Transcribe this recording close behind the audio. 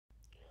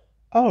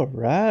All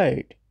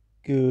right.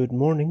 Good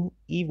morning,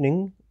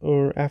 evening,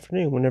 or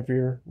afternoon, whenever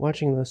you're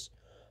watching this.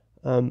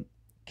 Um,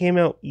 Came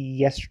out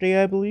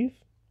yesterday, I believe,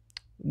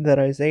 that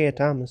Isaiah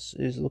Thomas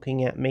is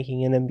looking at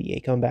making an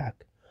NBA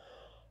comeback.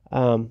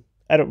 I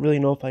don't really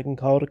know if I can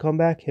call it a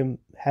comeback. Him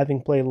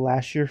having played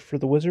last year for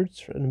the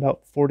Wizards in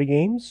about 40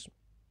 games,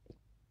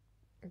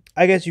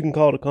 I guess you can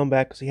call it a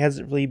comeback because he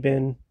hasn't really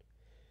been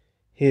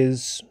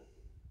his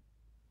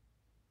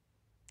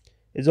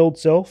his old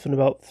self in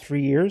about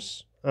 3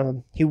 years.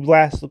 He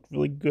last looked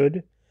really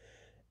good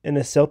in a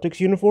Celtics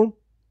uniform,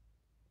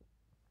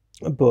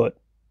 but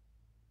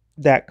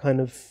that kind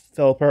of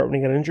fell apart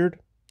when he got injured,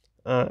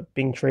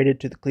 being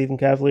traded to the Cleveland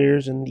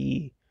Cavaliers in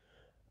the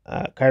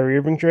Kyrie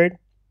Irving trade.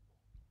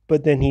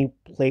 But then he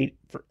played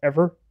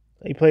forever.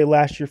 He played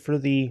last year for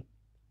the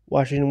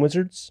Washington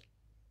Wizards.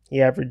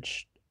 He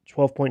averaged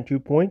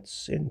 12.2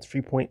 points and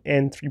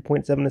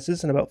 3.7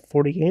 assists in about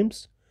 40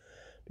 games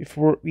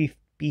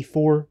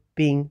before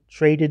being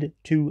traded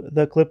to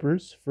the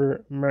Clippers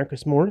for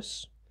Marcus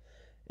Morris,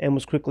 and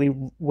was quickly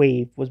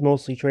waived. Was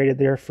mostly traded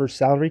there for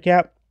salary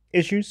cap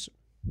issues.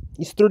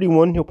 He's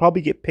 31. He'll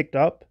probably get picked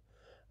up.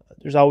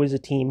 There's always a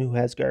team who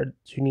has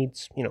guards who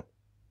needs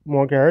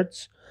more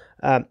guards.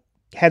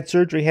 Had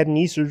surgery, had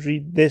knee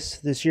surgery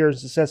this year, and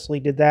successfully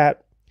did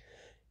that.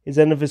 His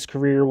end of his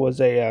career was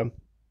his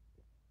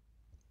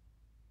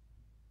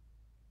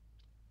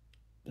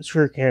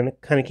career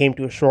kind of came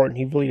to a short, and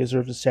he really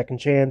deserves a second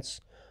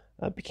chance.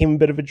 Became a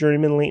bit of a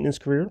journeyman late in his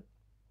career,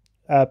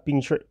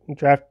 being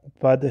drafted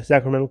by the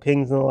Sacramento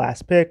Kings in the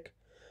last pick.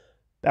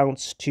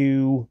 Bounced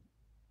to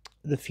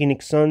the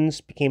Phoenix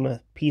Suns, became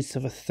a piece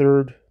of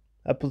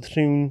a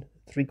platoon,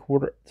 three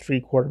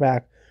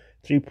quarterback,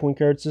 3 point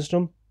guard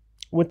system.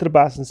 Went to the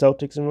Boston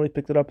Celtics and really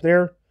picked it up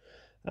there.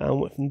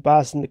 Went from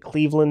Boston to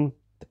Cleveland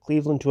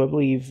to, I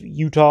believe,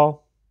 Utah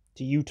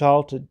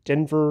to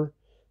Denver.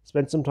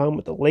 Spent some time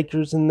with the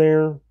Lakers in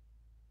there.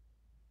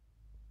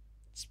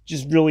 It's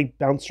just really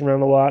bounced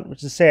around a lot,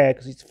 which is sad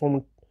because he's a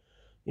former,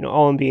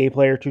 All NBA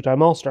player,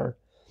 2-time All Star.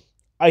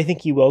 I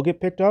think he will get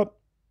picked up,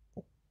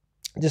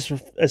 just for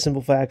a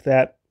simple fact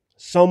that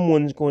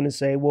someone's going to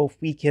say, well,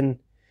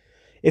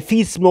 if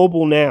he's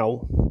mobile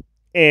now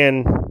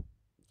and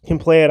can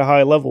play at a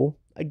high level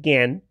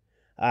again,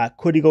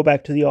 could he go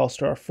back to the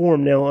All-Star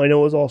form? Now, I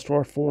know his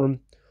All-Star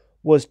form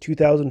was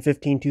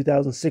 2015,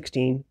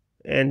 2016,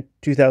 and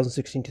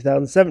 2016,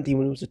 2017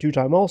 when he was a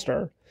 2-time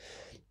All-Star.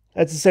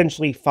 That's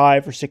essentially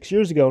 5 or 6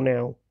 years ago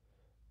now.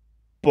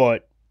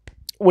 But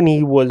when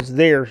he was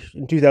there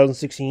in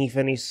 2016, he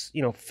finished,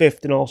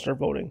 fifth in All-Star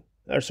voting.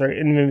 In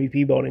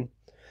MVP voting.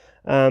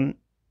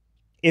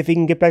 If he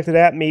can get back to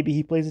that, maybe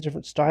he plays a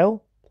different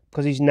style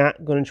because he's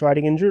not going to try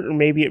to get injured, or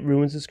maybe it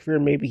ruins his career.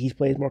 Maybe he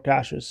plays more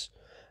cautious.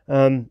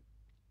 I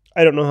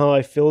don't know how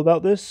I feel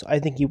about this. I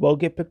think he will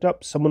get picked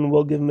up. Someone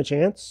will give him a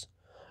chance,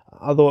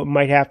 although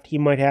he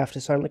might have to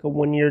sign like a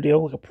 1-year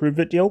deal, like a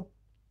prove-it deal,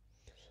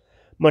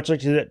 much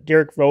like that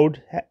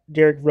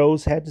Derrick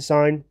Rose had to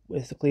sign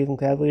with the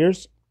Cleveland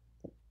Cavaliers.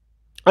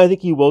 I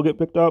think he will get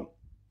picked up.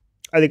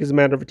 I think it's a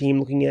matter of a team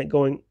looking at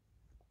going,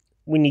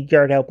 we need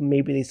guard help, and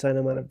maybe they sign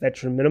him on a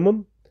veteran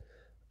minimum.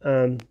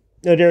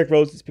 Derrick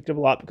Rose is picked up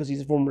a lot because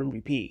he's a former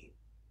MVP.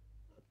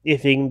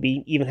 If he can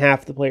be even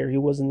half the player he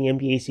was in the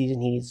NBA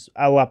season, he's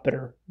a lot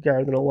better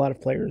guard than a lot of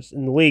players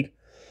in the league.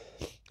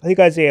 I think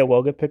Isaiah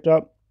will get picked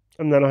up.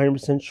 I'm not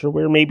 100% sure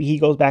where. Maybe he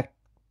goes back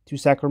to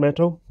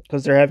Sacramento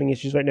because they're having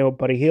issues right now with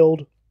Buddy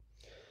Hield.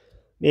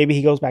 Maybe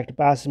he goes back to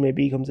Boston.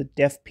 Maybe he becomes a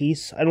depth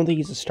piece. I don't think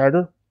he's a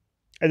starter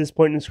at this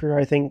point in his career.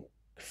 I think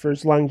for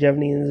his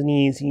longevity and his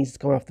knees, he needs to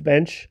come off the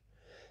bench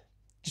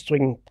just so he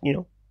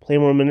can, play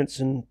more minutes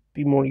and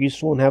be more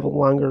useful and have a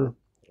longer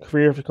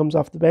career if he comes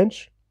off the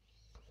bench.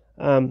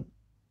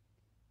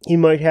 He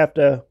might have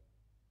to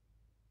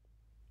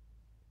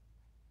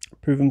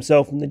prove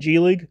himself in the G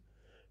League.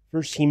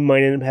 First, he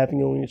might end up having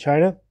going to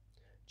China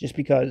just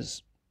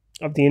because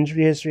of the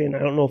injury history, and I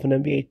don't know if an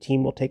NBA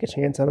team will take a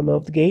chance on him out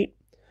of the gate.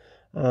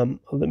 Let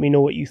me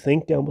know what you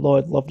think down below.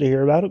 I'd love to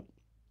hear about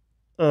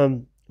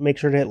it. Make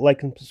sure to hit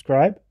like and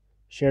subscribe.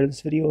 Share this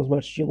video as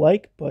much as you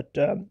like, but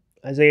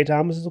Isaiah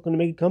Thomas is looking to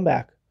make a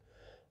comeback.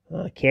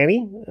 Can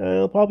he?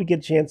 He'll probably get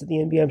a chance at the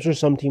NBA. I'm sure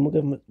some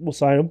team will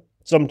sign him.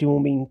 Some team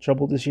will be in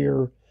trouble this year,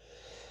 or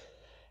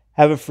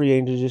have a free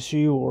agent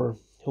issue, or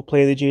he'll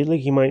play the J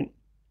League. He might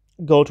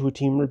go to a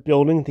team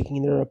rebuilding,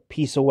 thinking they're a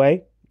piece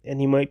away, and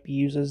he might be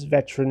used as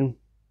veteran.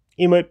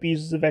 He might be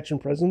used as a veteran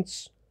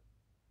presence.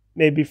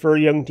 Maybe for a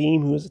young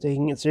team who is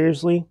taking it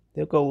seriously,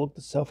 they'll go look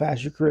to how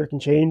fast your career can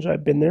change.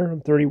 I've been there.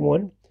 I'm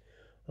 31.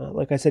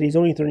 Like I said, he's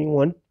only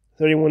 31.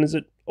 31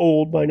 isn't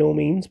old by no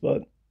means,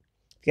 but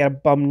if you got a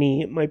bum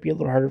knee, it might be a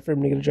little harder for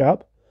him to get a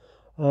job.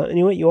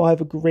 Anyway, you all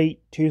have a great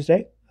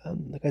Tuesday.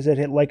 Like I said,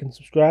 hit like and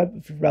subscribe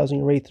if you're browsing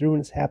your way through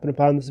and it's happened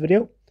upon this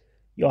video.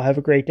 You all have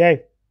a great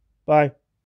day. Bye.